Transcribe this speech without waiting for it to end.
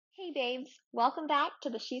Hey babes, welcome back to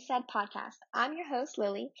the She Said podcast. I'm your host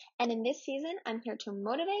Lily, and in this season I'm here to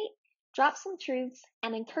motivate, drop some truths,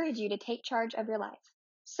 and encourage you to take charge of your life.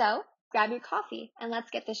 So, grab your coffee and let's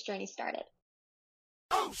get this journey started.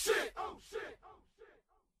 Oh shit! Oh shit!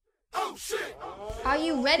 Oh shit! Oh shit! Are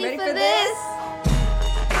you ready for this?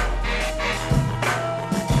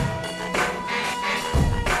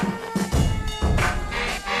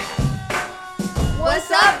 What's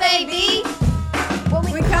up, baby? When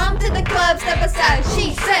we come to the club, step aside.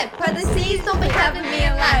 She said, parentheses, don't be having me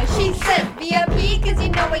in line. She said, VIP, cause you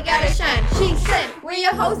know we gotta shine. She said, we're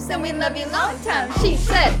your hosts and we love you long time. She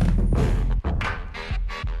said.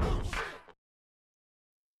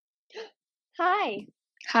 Hi,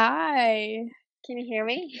 Hi. can you hear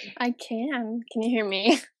me? I can. Can you hear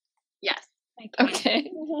me? Yes, I can. Okay.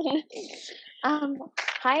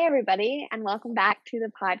 Hi everybody, and welcome back to the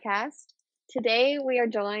podcast. Today we are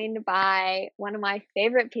joined by one of my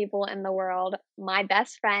favorite people in the world, my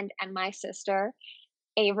best friend and my sister,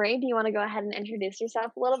 Avery. Do you want to go ahead and introduce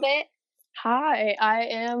yourself a little bit? Hi, I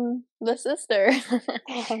am the sister.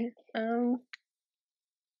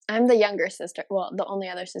 I'm the younger sister. Well, the only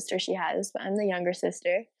other sister she has, but I'm the younger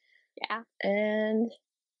sister. Yeah. And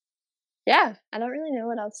yeah, I don't really know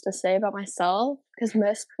what else to say about myself because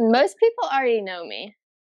most people already know me.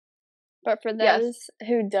 But for those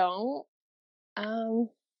who don't, I'm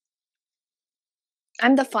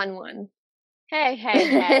the fun one. Hey.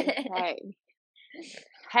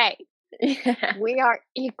 Yeah. We are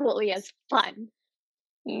equally as fun.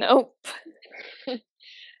 Nope.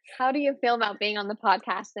 How do you feel about being on the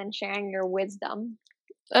podcast and sharing your wisdom?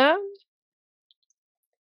 I'm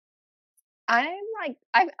like,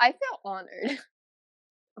 I feel honored.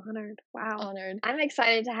 Honored. Wow. Honored. I'm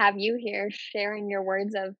excited to have you here sharing your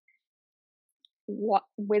words of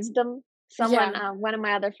wisdom. One of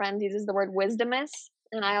my other friends uses the word wisdomous,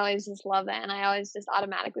 and I always just love that, and I always just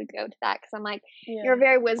automatically go to that because I'm like, you're a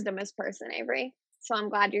very wisdomous person, Avery. So I'm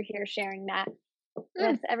glad you're here sharing that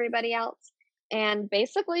with everybody else. And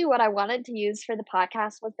basically what I wanted to use for the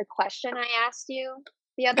podcast was the question I asked you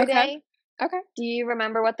the other day. Okay. Do you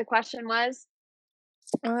remember what the question was?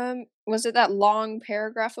 Was it that long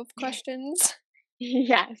paragraph of questions?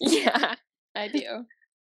 Yes. Yeah, I do.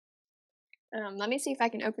 Let me see if I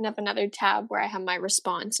can open up another tab where I have my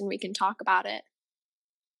response and we can talk about it.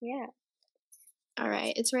 Yeah. All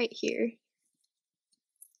right, it's right here.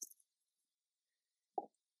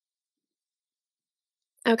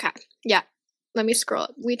 Okay, yeah. Let me scroll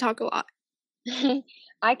up. We talk a lot.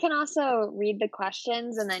 I can also read the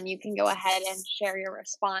questions and then you can go ahead and share your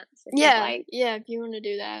response if you'd like. Yeah, if you want to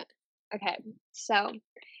do that. Okay, so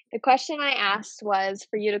the question I asked was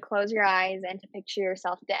for you to close your eyes and to picture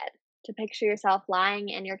yourself dead, to picture yourself lying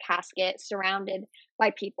in your casket surrounded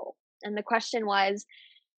by people. And the question was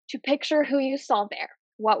to picture who you saw there.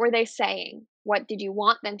 What were they saying? What did you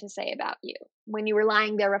want them to say about you? When you were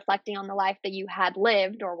lying there reflecting on the life that you had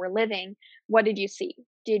lived or were living, what did you see?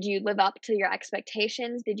 Did you live up to your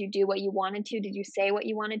expectations? Did you do what you wanted to? Did you say what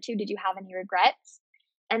you wanted to? Did you have any regrets?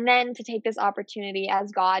 And then to take this opportunity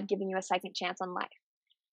as God giving you a second chance on life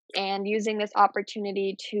and using this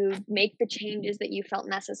opportunity to make the changes that you felt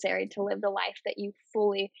necessary to live the life that you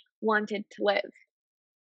fully wanted to live.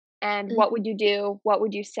 And what would you do? What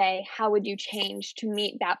would you say? How would you change to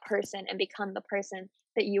meet that person and become the person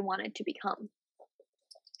that you wanted to become?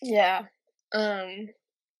 Yeah.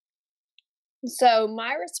 So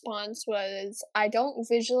my response was, I don't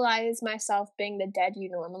visualize myself being the dead you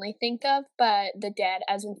normally think of, but the dead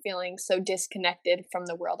as in feeling so disconnected from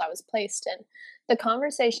the world I was placed in. The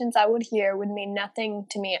conversations I would hear would mean nothing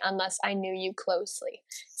to me unless I knew you closely.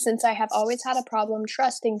 Since I have always had a problem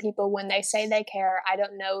trusting people when they say they care, I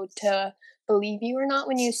don't know to believe you or not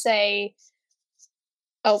when you say,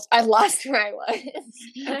 oh, I lost where I was.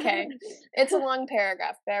 Okay. It's a long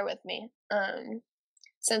paragraph. Bear with me.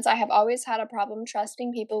 Since I have always had a problem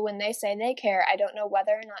trusting people when they say they care, I don't know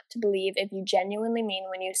whether or not to believe if you genuinely mean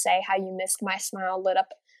when you say how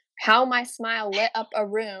my smile lit up a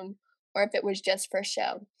room, or if it was just for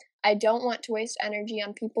show. I don't want to waste energy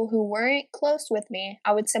on people who weren't close with me.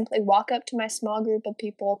 I would simply walk up to my small group of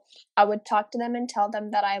people. I would talk to them and tell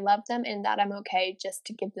them that I love them and that I'm okay, just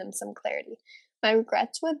to give them some clarity. My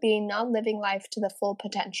regrets would be not living life to the full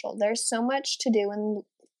potential. There's so much to do and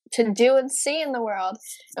see in the world,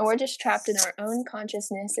 and we're just trapped in our own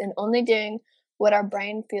consciousness and only doing what our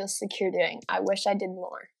brain feels secure doing. I wish I did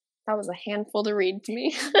more. That was a handful to read to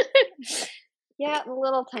me. Yeah, the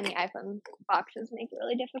little tiny iPhone boxes make it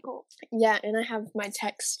really difficult. Yeah, and I have my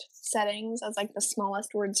text settings as like the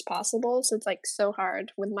smallest words possible, so it's like so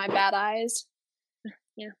hard with my bad eyes.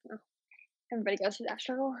 Yeah, well, everybody goes through that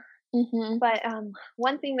struggle. Mm-hmm. But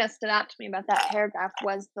one thing that stood out to me about that paragraph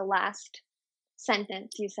was the last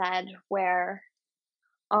sentence you said, where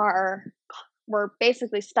we're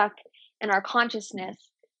basically stuck in our consciousness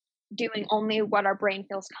doing only what our brain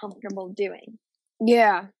feels comfortable doing.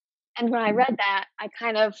 Yeah. And when I read that, I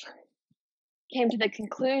kind of came to the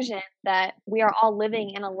conclusion that we are all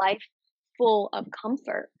living in a life full of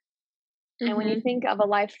comfort. And when you think of a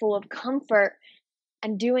life full of comfort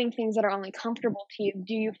and doing things that are only comfortable to you,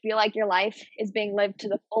 do you feel like your life is being lived to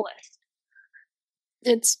the fullest?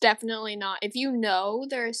 It's definitely not. If you know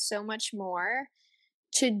there is so much more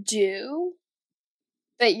to do,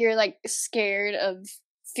 but you're like scared of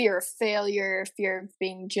fear of failure, fear of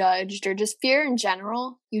being judged, or just fear in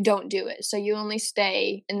general, you don't do it. So you only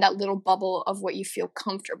stay in that little bubble of what you feel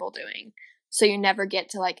comfortable doing. So you never get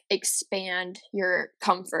to like expand your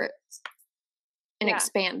comfort and Yeah.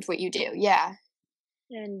 expand what you do. Yeah.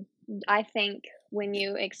 And I think when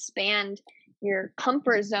you expand your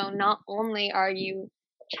comfort zone, not only are you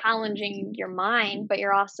challenging your mind, but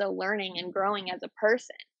you're also learning and growing as a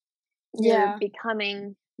person. You're Yeah.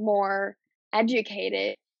 becoming more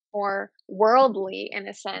educated, more worldly in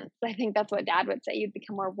a sense. I think that's what Dad would say. You'd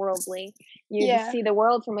become more worldly. You'd Yeah. see the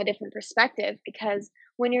world from a different perspective, because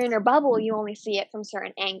when you're in your bubble, you only see it from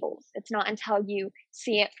certain angles. It's not until you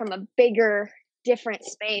see it from a bigger, different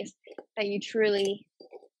space that you truly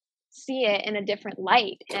see it in a different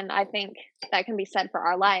light. And I think that can be said for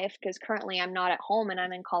our life, because currently I'm not at home and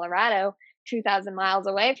I'm in Colorado, 2,000 miles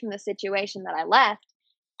away from the situation that I left,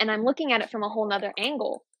 and I'm looking at it from a whole nother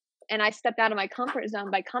angle. And I stepped out of my comfort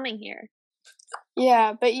zone by coming here.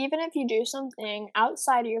 Yeah, but even if you do something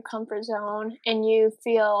outside of your comfort zone and you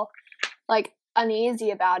feel like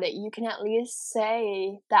uneasy about it, you can at least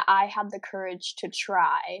say that I had the courage to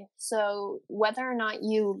try. So whether or not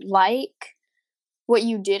you like what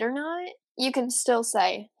you did or not, you can still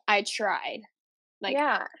say, I tried. Like,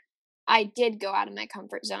 Yeah. I did go out of my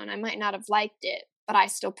comfort zone. I might not have liked it, but I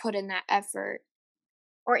still put in that effort.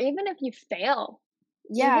 Or even if you fail,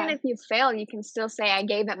 Yeah. even if you fail, you can still say I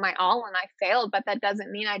gave it my all and I failed, but that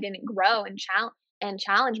doesn't mean I didn't grow and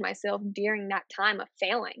challenge myself during that time of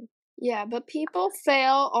failing. Yeah, but people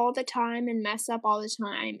fail all the time and mess up all the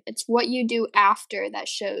time. It's what you do after that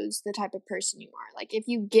shows the type of person you are. Like if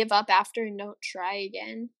you give up after and don't try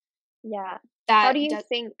again, Yeah. that How do you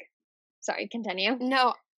think? Sorry, continue.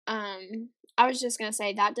 No, I was just gonna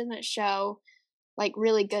say that doesn't show like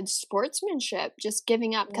really good sportsmanship. Just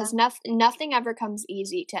giving up, because nothing ever comes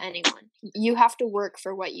easy to anyone. You have to work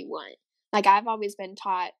for what you want. Like I've always been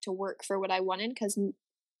taught to work for what I wanted, because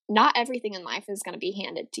not everything in life is going to be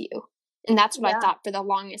handed to you. And that's what I thought for the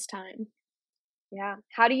longest time. Yeah.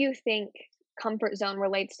 How do you think comfort zone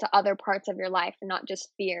relates to other parts of your life and not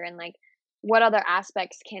just fear? And like, what other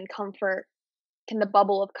aspects can the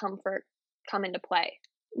bubble of comfort come into play?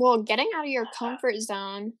 Well, getting out of your comfort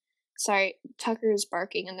zone. Sorry, Tucker's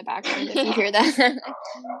barking in the background if you hear that.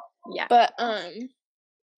 Yeah. But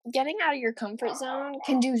getting out of your comfort zone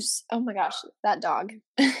can do oh my gosh, that dog.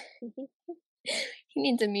 He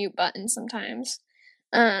needs a mute button sometimes.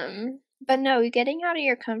 But no, getting out of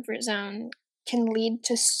your comfort zone can lead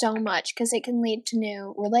to so much, because it can lead to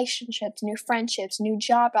new relationships, new friendships, new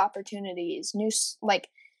job opportunities, new like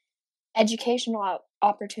educational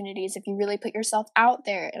opportunities if you really put yourself out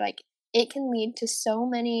there. Like it can lead to so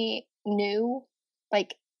many new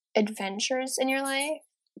like adventures in your life,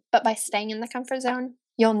 but by staying in the comfort zone,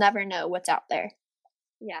 you'll never know what's out there.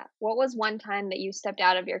 Yeah. What was one time that you stepped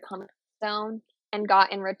out of your comfort zone and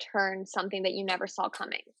got in return something that you never saw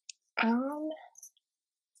coming?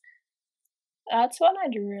 That's what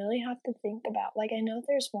I'd really have to think about. Like I know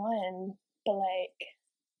there's one, but like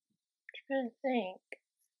I'm trying to think.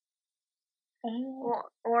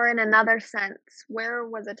 Or in another sense, where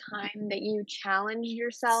was a time that you challenged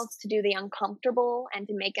yourself to do the uncomfortable and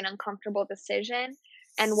to make an uncomfortable decision,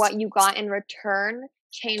 and what you got in return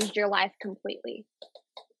changed your life completely?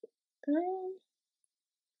 Let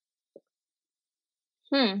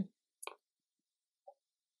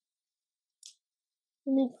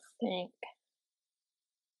me think.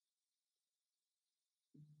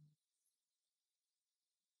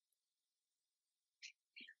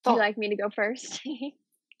 Would you like me to go first?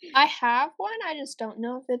 I have one. I just don't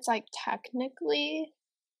know if it's like technically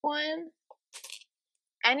one.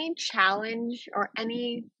 Any challenge or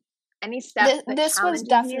any step that This was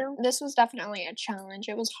challenges you? this was definitely a challenge.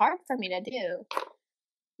 It was hard for me to do.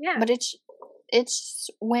 Yeah. But it's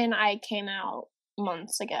when I came out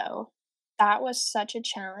months ago. That was such a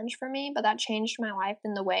challenge for me, but that changed my life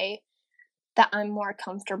in the way that I'm more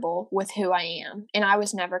comfortable with who I am. And I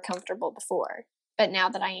was never comfortable before. But now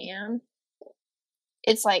that I am,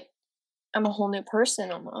 it's like I'm a whole new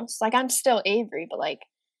person almost. Like, I'm still Avery, but, like,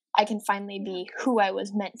 I can finally be who I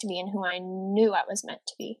was meant to be and who I knew I was meant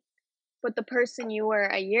to be. But the person you were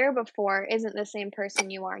a year before isn't the same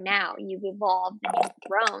person you are now. You've evolved and you've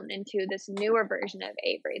grown into this newer version of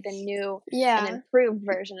Avery, the new and improved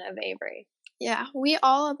version of Avery. Yeah, we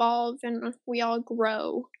all evolve and we all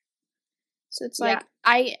grow. So it's Yeah.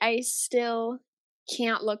 like, I still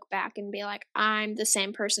can't look back and be like, I'm the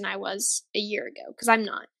same person I was a year ago, because I'm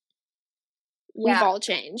not. We've Yeah. all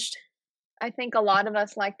changed. I think a lot of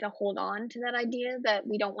us like to hold on to that idea that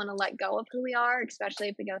we don't want to let go of who we are, especially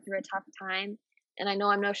if we go through a tough time. And I know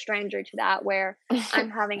I'm no stranger to that, where I'm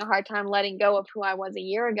having a hard time letting go of who I was a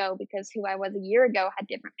year ago, because who I was a year ago had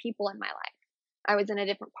different people in my life. I was in a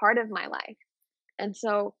different part of my life. And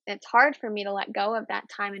so it's hard for me to let go of that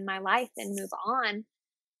time in my life and move on.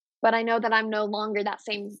 But I know that I'm no longer that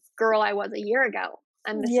same girl I was a year ago.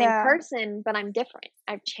 I'm the same person, but I'm different.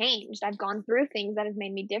 I've changed. I've gone through things that have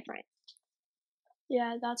made me different.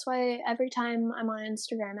 Yeah, that's why every time I'm on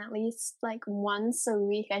Instagram, at least like once a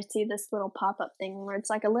week, I see this little pop-up thing where it's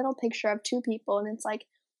like a little picture of two people, and it's like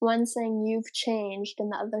one saying you've changed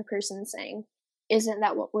and the other person saying, isn't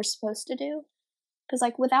that what we're supposed to do? Because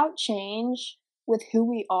like without change with who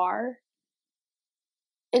we are,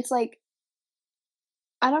 it's like,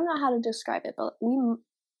 I don't know how to describe it, but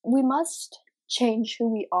we must change who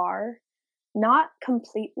we are, not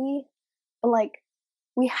completely, but like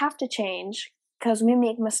we have to change because we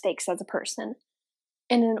make mistakes as a person.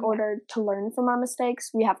 And in order to learn from our mistakes,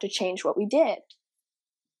 we have to change what we did.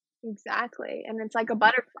 Exactly. And it's like a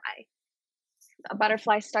butterfly. A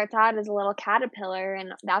butterfly starts out as a little caterpillar,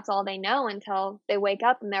 and that's all they know until they wake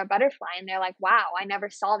up and they're a butterfly, and they're like, wow, I never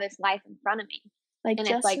saw this life in front of me. Like, and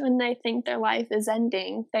just it's like, when they think their life is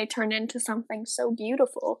ending, they turn into something so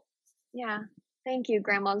beautiful. Yeah. Thank you,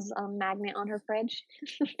 Grandma's magnet on her fridge.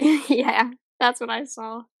 Yeah, that's what I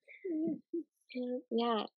saw.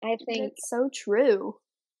 Yeah, I think It's so true.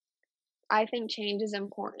 change is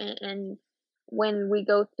important, and when we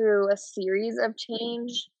go through a series of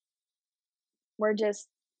change,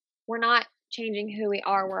 we're not changing who we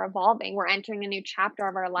are, we're evolving, we're entering a new chapter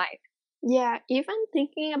of our life. Yeah, even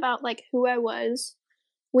thinking about like who I was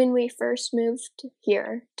when we first moved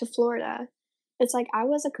here to Florida, it's like I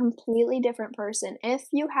was a completely different person. If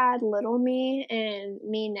you had little me and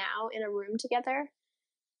me now in a room together,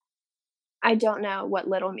 I don't know what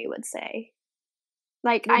little me would say.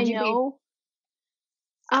 Like, Would I you be know,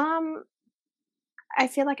 um, I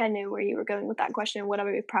feel like I knew where you were going with that question. Would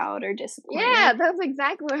I be proud or disappointed? Yeah, that's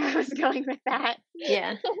exactly where I was going with that.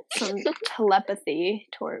 Yeah, some telepathy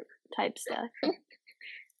type stuff.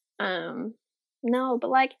 No, but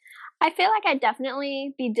like, I feel like I'd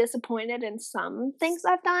definitely be disappointed in some things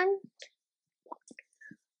I've done.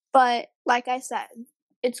 But like I said,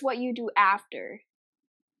 it's what you do after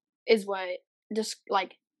is what just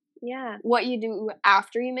like Yeah. what you do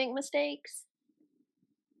after you make mistakes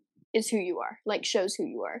is who you are, like shows who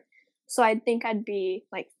you are. So I think I'd be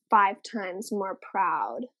like 5 times more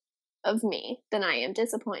proud of me than I am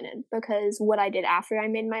disappointed, because what I did after I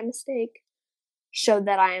made my mistake showed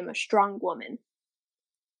that I am a strong woman.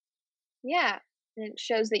 Yeah. And it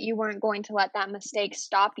shows that you weren't going to let that mistake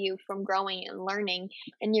stop you from growing and learning,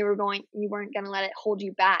 and you weren't going to let it hold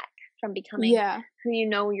you back from becoming who you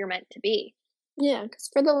know you're meant to be. Yeah, because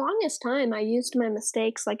for the longest time, I used my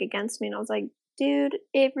mistakes like against me, and I was like, dude,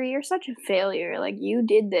 Avery, you're such a failure. Like, you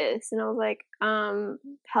did this. And I was like,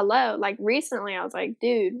 hello. Like, recently, I was like,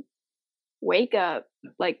 dude, wake up.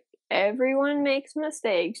 Like, everyone makes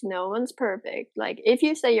mistakes. No one's perfect. Like, if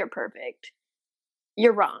you say you're perfect,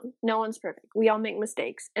 you're wrong. No one's perfect. We all make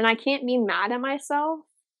mistakes. And I can't be mad at myself.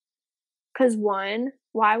 Because, one,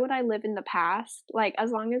 why would I live in the past? Like, as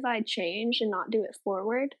long as I change and not do it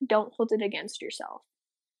forward, don't hold it against yourself.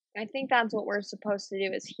 I think that's what we're supposed to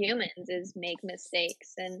do as humans, is make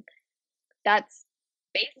mistakes, and that's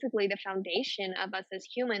basically the foundation of us as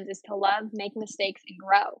humans, is to love, make mistakes, and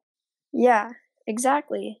grow. Yeah,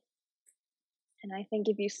 exactly. And I think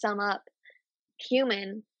if you sum up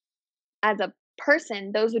human as a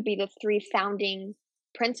person, those would be the 3 founding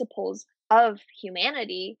principles of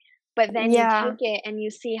humanity. But then you take it and you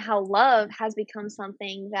see how love has become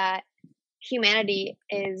something that humanity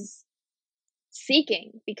is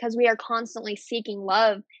seeking, because we are constantly seeking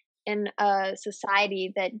love in a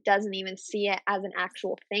society that doesn't even see it as an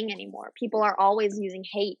actual thing anymore. People are always using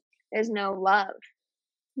hate. There's no love.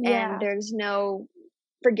 And there's no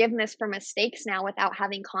forgiveness for mistakes now without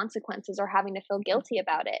having consequences or having to feel guilty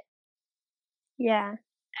about it. Yeah.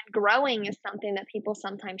 And growing is something that people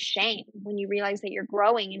sometimes shame. When you realize that you're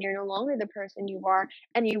growing and you're no longer the person you are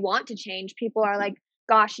and you want to change, people are like,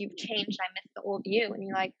 gosh, you've changed. I miss the old you. And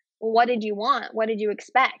you're like, well, what did you want? What did you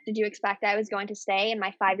expect? Did you expect I was going to stay in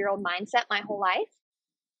my 5-year-old mindset my whole life?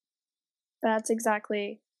 That's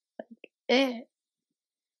exactly it.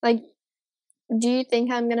 Like, do you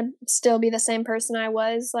think I'm gonna still be the same person I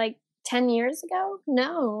was like 10 years ago?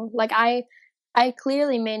 No. Like, I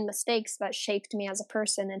clearly made mistakes that shaped me as a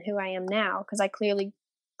person and who I am now because I clearly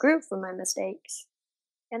grew from my mistakes.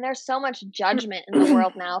 And there's so much judgment in the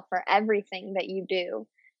world now for everything that you do,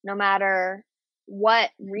 no matter what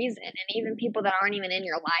reason. And even people that aren't even in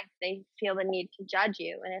your life, they feel the need to judge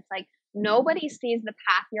you. And it's like, nobody sees the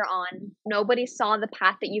path you're on. Nobody saw the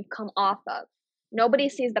path that you've come off of. Nobody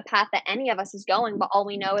sees the path that any of us is going, but all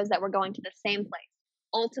we know is that we're going to the same place.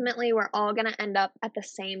 Ultimately, we're all going to end up at the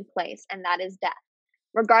same place, and that is death.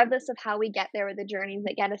 Regardless of how we get there or the journeys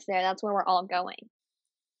that get us there, that's where we're all going.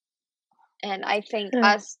 And I think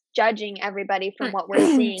us judging everybody from what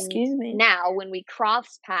we're seeing now when we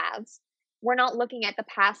cross paths, we're not looking at the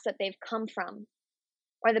paths that they've come from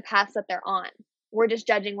or the paths that they're on. We're just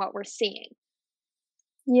judging what we're seeing.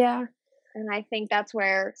 Yeah. And I think that's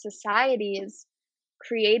where society is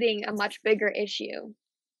creating a much bigger issue.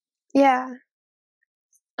 Yeah.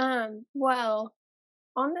 Well,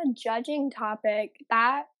 on the judging topic,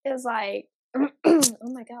 that is like, oh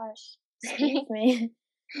my gosh, excuse me.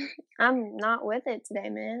 I'm not with it today,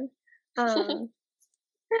 man.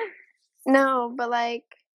 No, but like,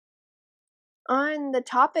 on the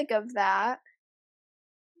topic of that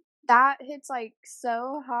hits like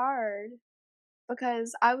so hard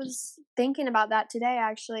because I was thinking about that today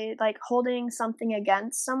actually, like holding something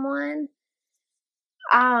against someone.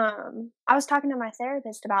 I was talking to my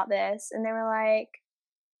therapist about this and they were like,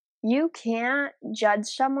 you can't judge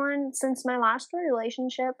someone since my last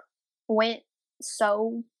relationship went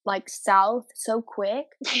so like south so quick.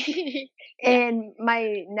 In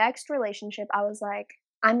my next relationship, I was like,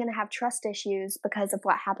 I'm going to have trust issues because of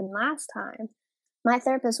what happened last time. My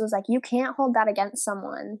therapist was like, you can't hold that against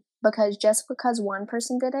someone because just because one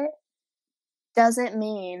person did it doesn't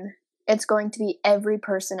mean it's going to be every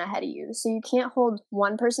person ahead of you. So you can't hold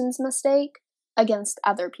one person's mistake against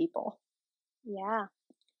other people. Yeah.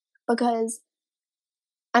 Because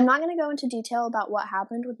I'm not going to go into detail about what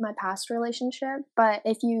happened with my past relationship, but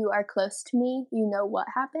if you are close to me, you know what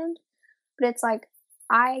happened. But it's like,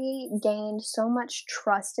 I gained so much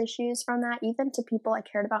trust issues from that, even to people I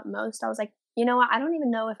cared about most. I was like, you know what? I don't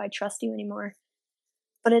even know if I trust you anymore.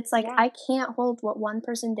 But it's like, I can't hold what one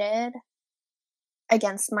person did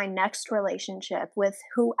against my next relationship with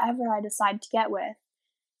whoever I decide to get with.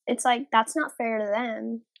 It's like, that's not fair to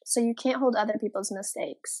them. So you can't hold other people's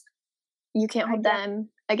mistakes. You can't hold them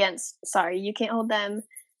against, you can't hold them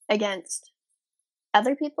against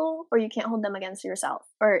other people, or you can't hold them against yourself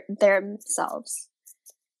or themselves.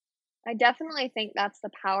 I definitely think that's the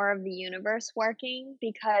power of the universe working,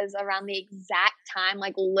 because around the exact time,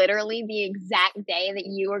 like literally the exact day that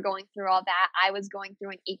you were going through all that, I was going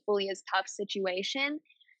through an equally as tough situation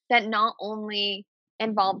that not only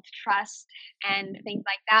involved trust and things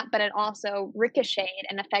like that, but it also ricocheted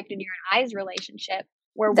and affected your and I's relationship,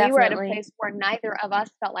 where we were at a place where neither of us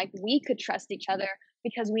felt like we could trust each other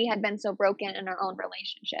because we had been so broken in our own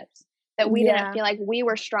relationships that we didn't feel like we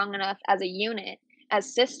were strong enough as a unit,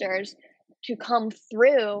 as sisters, to come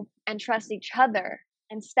through and trust each other.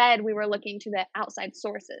 Instead, we were looking to the outside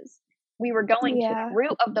sources. We were going to the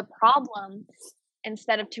root of the problem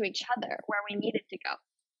instead of to each other where we needed to go.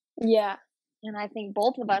 Yeah. And I think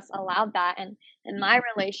both of us allowed that. And in my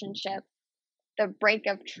relationship, the break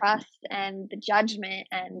of trust and the judgment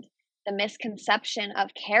and the misconception of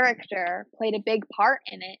character played a big part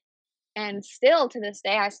in it. And still to this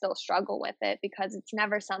day, I still struggle with it because it's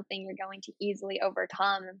never something you're going to easily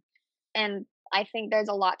overcome. And I think there's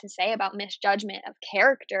a lot to say about misjudgment of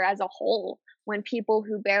character as a whole, when people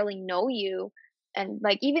who barely know you and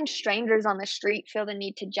like even strangers on the street feel the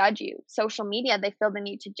need to judge you. Social media, they feel the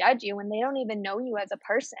need to judge you when they don't even know you as a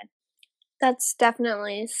person. That's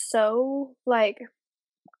definitely so, like,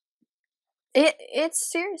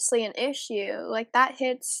 it's seriously an issue. Like, that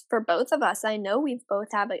hits for both of us. I know we've both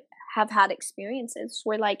have had experiences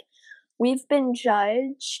where, like, we've been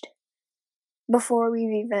judged before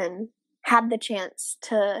we've even had the chance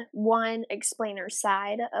to, one, explain our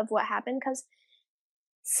side of what happened. Because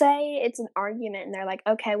say it's an argument and they're like,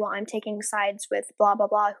 okay, well, I'm taking sides with blah, blah,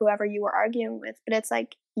 blah, whoever you were arguing with. But it's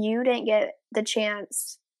like, you didn't get the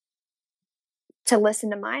chance to listen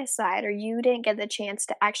to my side, or you didn't get the chance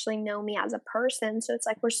to actually know me as a person. So it's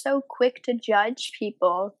like, we're so quick to judge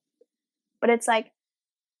people, but it's like,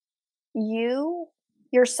 you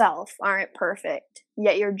yourself aren't perfect,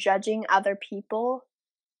 yet you're judging other people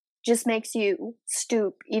just makes you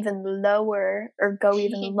stoop even lower or go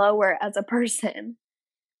even lower as a person.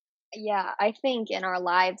 Yeah, I think in our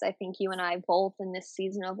lives, I think you and I both in this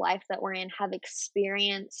season of life that we're in have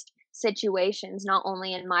experienced situations, not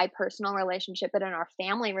only in my personal relationship, but in our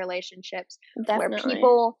family relationships, where Definitely.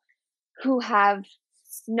 people who have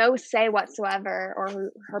no say whatsoever or who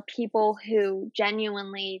are people who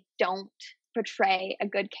genuinely don't portray a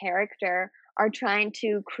good character are trying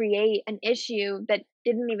to create an issue that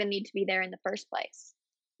didn't even need to be there in the first place.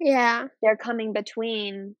 Yeah. They're coming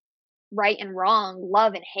between right and wrong,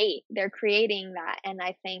 love and hate. They're creating that. And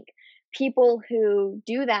I think people who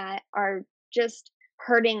do that are just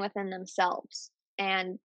hurting within themselves.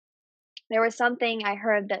 And there was something I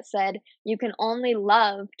heard that said, you can only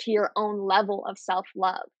love to your own level of self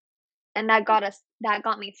love. And that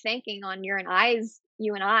got me thinking on you and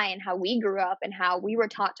I, and how we grew up and how we were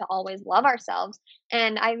taught to always love ourselves.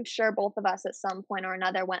 And I'm sure both of us at some point or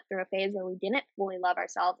another went through a phase where we didn't fully love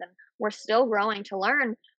ourselves, and we're still growing to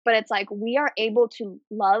learn, but it's like we are able to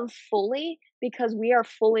love fully because we are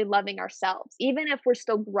fully loving ourselves. Even if we're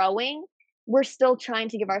still growing, we're still trying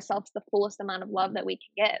to give ourselves the fullest amount of love that we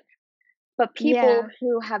can give. But people Yeah.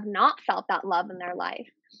 who have not felt that love in their life,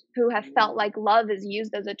 who have felt like love is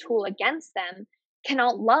used as a tool against them,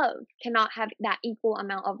 cannot have that equal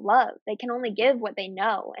amount of love. They can only give what they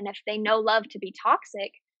know. And if they know love to be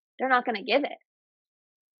toxic, they're not going to give it.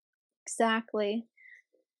 Exactly.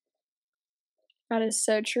 That is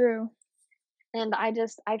so true. And I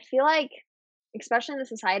feel like, especially in the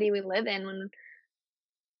society we live in, when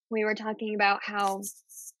we were talking about how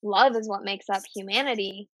love is what makes up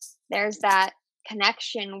humanity, there's that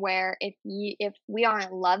connection where if we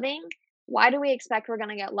aren't loving, why do we expect we're going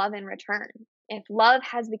to get love in return? If love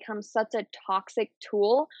has become such a toxic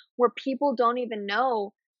tool where people don't even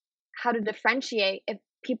know how to differentiate if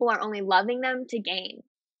people are only loving them to gain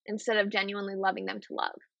instead of genuinely loving them to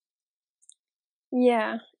love.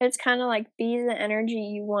 Yeah. It's kind of like be the energy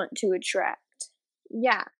you want to attract.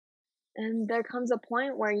 Yeah. And there comes a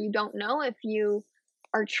point where you don't know if you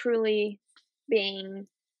are truly being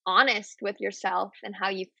honest with yourself and how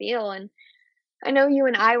you feel. And I know you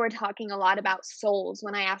and I were talking a lot about souls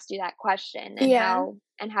when I asked you that question, and Yeah.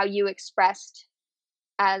 how you expressed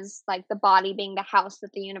as like the body being the house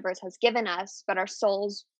that the universe has given us, but our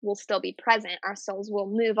souls will still be present. Our souls will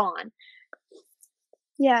move on.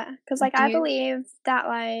 Yeah, because like Do I you believe that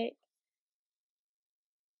like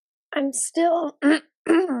I'm still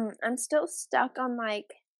I'm still stuck on like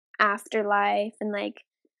afterlife and like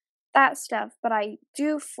that stuff, but I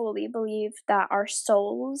do fully believe that our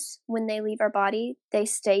souls, when they leave our body, they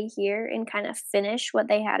stay here and kind of finish what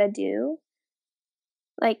they had to do.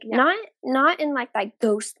 Like yeah. not in like that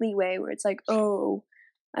ghostly way where it's like, oh,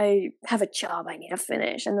 I have a job I need to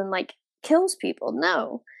finish and then like kills people.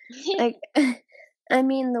 No. Like I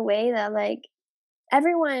mean the way that like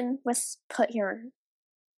everyone was put here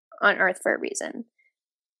on earth for a reason.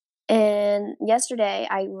 And yesterday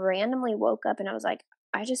I randomly woke up and I was like,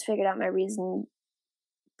 I just figured out my reason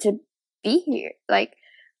to be here. Like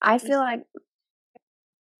I feel like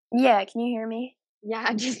yeah, can you hear me? Yeah,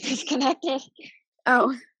 I just disconnected.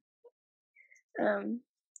 Oh. Um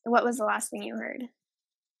what was the last thing you heard?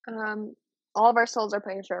 All of our souls are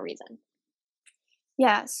put here for a reason.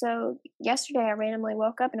 Yeah, so yesterday I randomly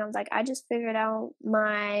woke up and I was like, I just figured out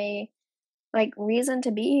my like reason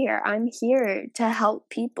to be here. I'm here to help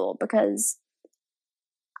people because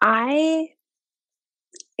I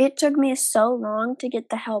it took me so long to get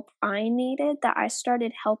the help I needed that I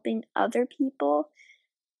started helping other people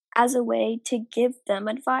as a way to give them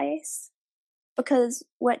advice. Because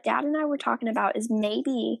what dad and I were talking about is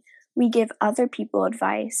maybe we give other people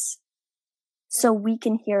advice so we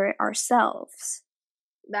can hear it ourselves.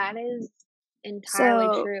 That is entirely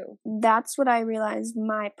So true. that's what I realized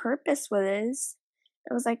my purpose was.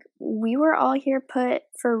 I was like, we were all here put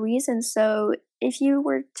for a reason. So if you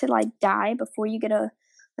were to like die before you get to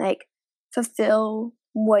like fulfill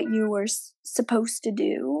what you were supposed to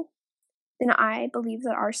do, then I believe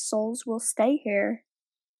that our souls will stay here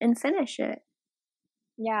and finish it.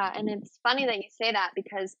 Yeah, and it's funny that you say that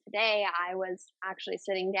because today I was actually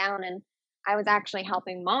sitting down and I was actually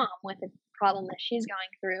helping mom with a problem that she's going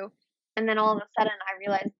through. And then all of a sudden I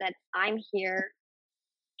realized that I'm here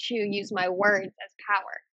to use my words as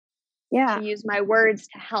power, Yeah. to use my words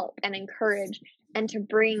to help and encourage and to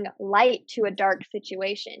bring light to a dark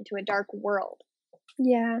situation, to a dark world.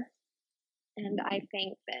 Yeah. And I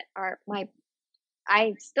think that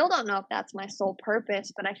I still don't know if that's my sole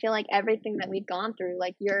purpose, but I feel like everything that we've gone through,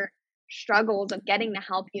 like your struggles of getting the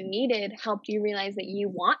help you needed, helped you realize that you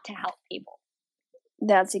want to help people.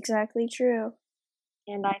 That's exactly true.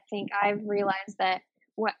 And I think I've realized that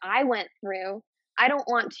what I went through, I don't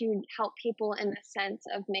want to help people in the sense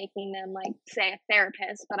of making them, like, say, a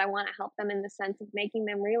therapist, but I want to help them in the sense of making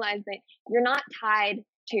them realize that you're not tied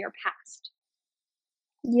to your past,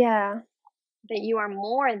 Yeah. that you are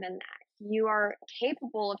more than that. You are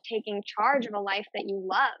capable of taking charge of a life that you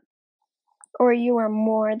love. Or you are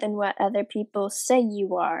more than what other people say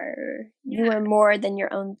you are. You Yeah. are more than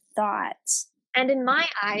your own thoughts. And in my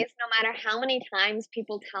eyes, no matter how many times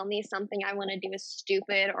people tell me something I want to do is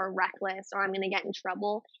stupid or reckless or I'm going to get in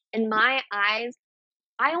trouble, in my eyes,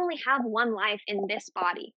 I only have one life in this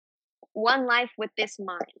body, one life with this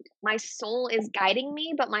mind. My soul is guiding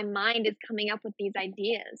me, but my mind is coming up with these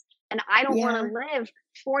ideas. And I don't want Yeah. to live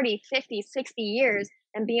 40, 50, 60 years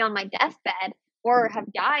and be on my deathbed or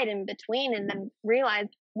have died in between and then realize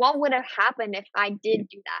what would have happened if I did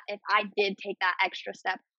do that, if I did take that extra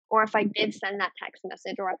step, or if I did send that text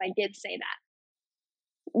message, or if I did say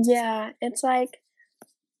that. Yeah, it's like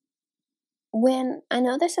when I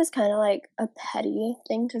know this is kind of like a petty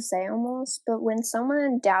thing to say almost, but when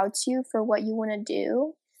someone doubts you for what you want to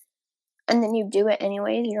do and then you do it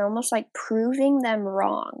anyways, you're almost like proving them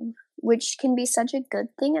wrong, which can be such a good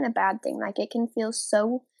thing and a bad thing. Like it can feel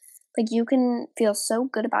so, like you can feel so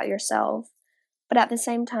good about yourself, but at the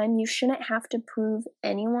same time, you shouldn't have to prove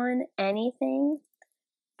anyone anything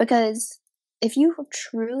because if you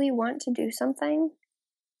truly want to do something,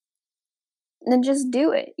 then just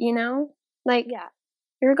do it, you know? Like, Yeah.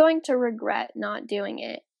 you're going to regret not doing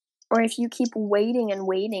it. Or if you keep waiting and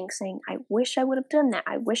waiting, saying, I wish I would have done that.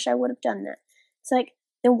 I wish I would have done that. It's like,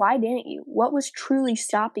 then why didn't you? What was truly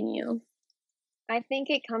stopping you? I think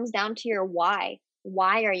it comes down to your why.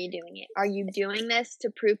 Why are you doing it? Are you doing this to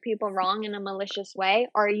prove people wrong in a malicious way?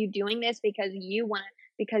 Or are you doing this because you want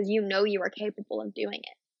because you know you are capable of doing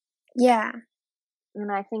it? Yeah. And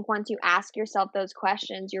I think once you ask yourself those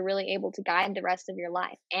questions, you're really able to guide the rest of your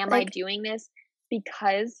life. Am I Like, doing this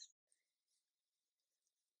because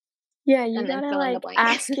yeah, you and then gotta fill in the like blank.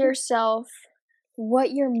 ask yourself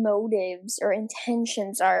what your motives or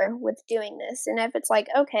intentions are with doing this. And if it's like,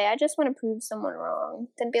 okay, I just want to prove someone wrong,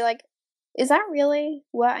 then be like, is that really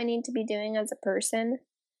what I need to be doing as a person?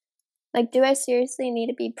 Like, do I seriously need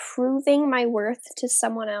to be proving my worth to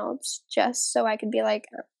someone else just so I could be like,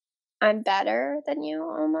 I'm better than you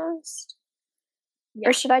almost? Or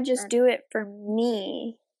Yeah. should I just or- do it for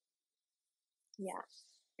me? Yeah.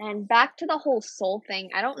 And back to the whole soul thing.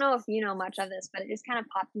 I don't know if you know much of this, but it just kind of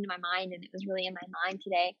popped into my mind and it was really in my mind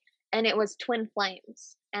today. And it was twin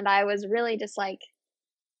flames. And I was really just like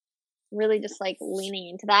leaning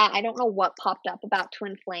into that. I don't know what popped up about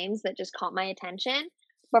twin flames that just caught my attention,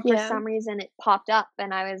 but for Yeah. some reason it popped up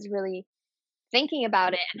and I was really thinking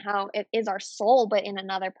about it and how it is our soul but in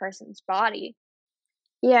another person's body.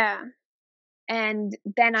 Yeah. And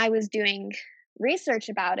then I was doing research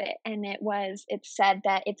about it and it said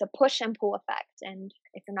that it's a push and pull effect. And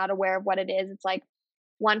if you're not aware of what it is, it's like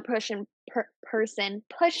one person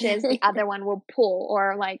pushes, the other one will pull,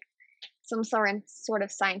 or like some sort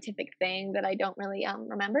of scientific thing that I don't really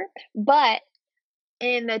remember. But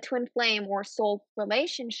in the twin flame or soul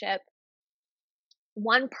relationship,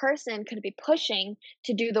 one person could be pushing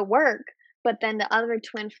to do the work, but then the other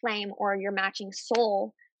twin flame or your matching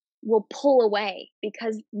soul will pull away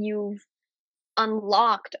because you've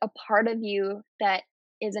unlocked a part of you that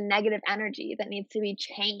is a negative energy that needs to be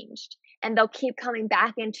changed. And they'll keep coming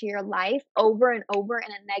back into your life over and over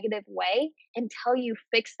in a negative way until you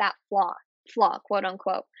fix that quote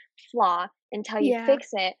unquote, flaw, until you Yeah. fix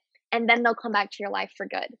it. And then they'll come back to your life for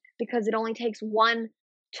good because it only takes one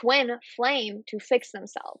twin flame to fix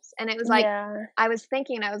themselves. And it was like, Yeah. I was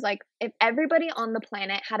thinking, I was like, if everybody on the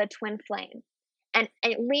planet had a twin flame, and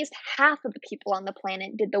at least half of the people on the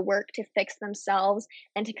planet did the work to fix themselves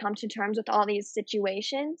and to come to terms with all these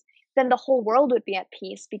situations, then the whole world would be at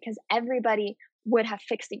peace because everybody would have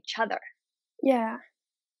fixed each other. Yeah.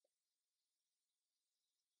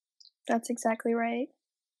 That's exactly right.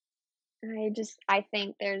 I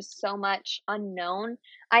think there's so much unknown.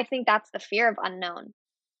 I think that's the fear of unknown,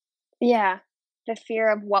 Yeah. the fear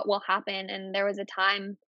of what will happen. And there was a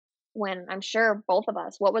time when I'm sure both of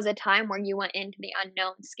us, what was a time where you went into the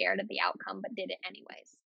unknown scared of the outcome but did it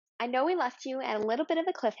anyways? I know we left you at a little bit of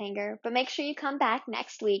a cliffhanger, but make sure you come back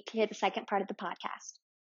next week to hear the second part of the podcast.